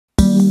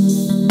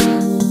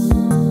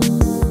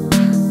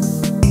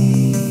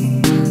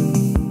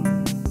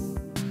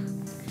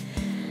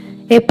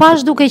E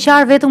pash duke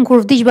qarë vetëm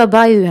kur vdiq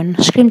babai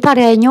ynë.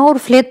 Shkrimtarja e njohur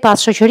flet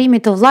pas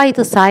shoqërimit të vllait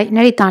të saj,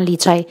 Neritan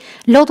Liçaj.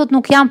 Lotët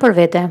nuk janë për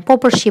vete, po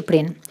për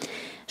Shqipërinë.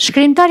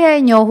 Shkrimtarja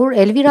e njohur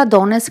Elvira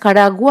Dones ka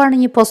reaguar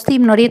në një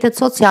postim në rrjetet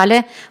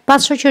sociale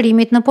pas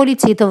shoqërimit në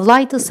polici të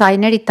vllait të saj,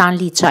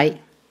 Neritan Liçaj.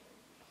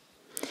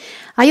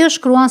 Ajo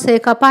shkruan se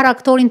e ka parë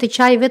aktorin të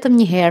qajë vetëm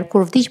njëherë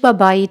kur vdiq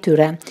babai i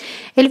tyre.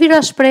 Elvira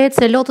shprehet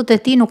se lotët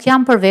e tij nuk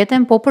janë për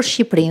veten, po për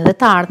Shqipërinë dhe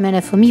të ardhmen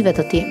e fëmijëve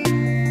të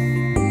tij.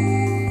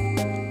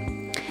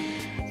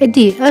 E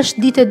di,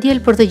 është ditë e diel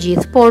për të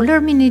gjithë, por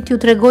lërminit ju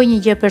tregoj një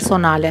gjë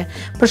personale.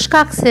 Për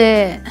shkak se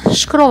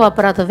shkrova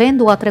për atë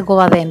vend, ua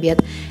tregova dhembjet.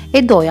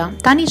 E doja,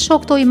 tani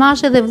shoh këto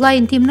imazhe dhe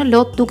vllajin tim në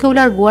lot duke u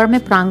larguar me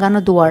pranga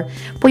në duar.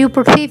 Po ju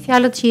përkthej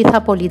fjalët që i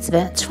tha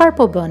policëve. Çfarë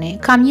po bëni?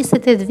 Kam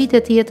 28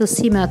 vite të jetës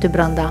sime aty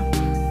brenda.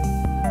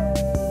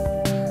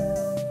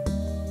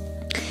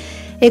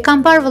 E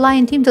kam parë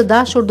vëllain tim të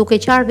dashur duke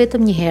qarë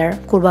vetëm një herë,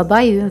 kur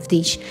babai ynë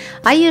vdiq.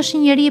 Ai është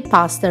një njeri i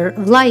pastër,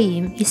 vllai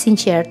im, i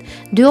sinqert.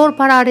 2 orë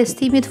para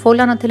arrestimit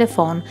fola në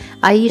telefon.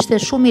 Ai ishte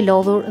shumë i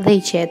lodhur dhe i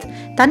qetë.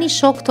 Tani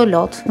shoh këto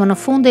lot, më në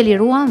fund e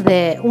liruan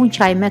dhe unë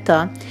qaj me të.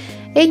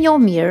 E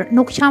njoh mirë,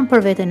 nuk qan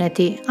për veten e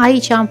tij.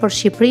 Ai qan për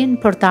Shqipërinë,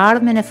 për të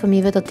ardhmen e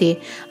fëmijëve të tij.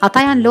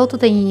 Ata janë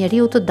lotët e një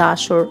njeriu të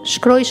dashur,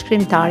 shkroi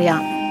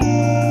shkrimtarja.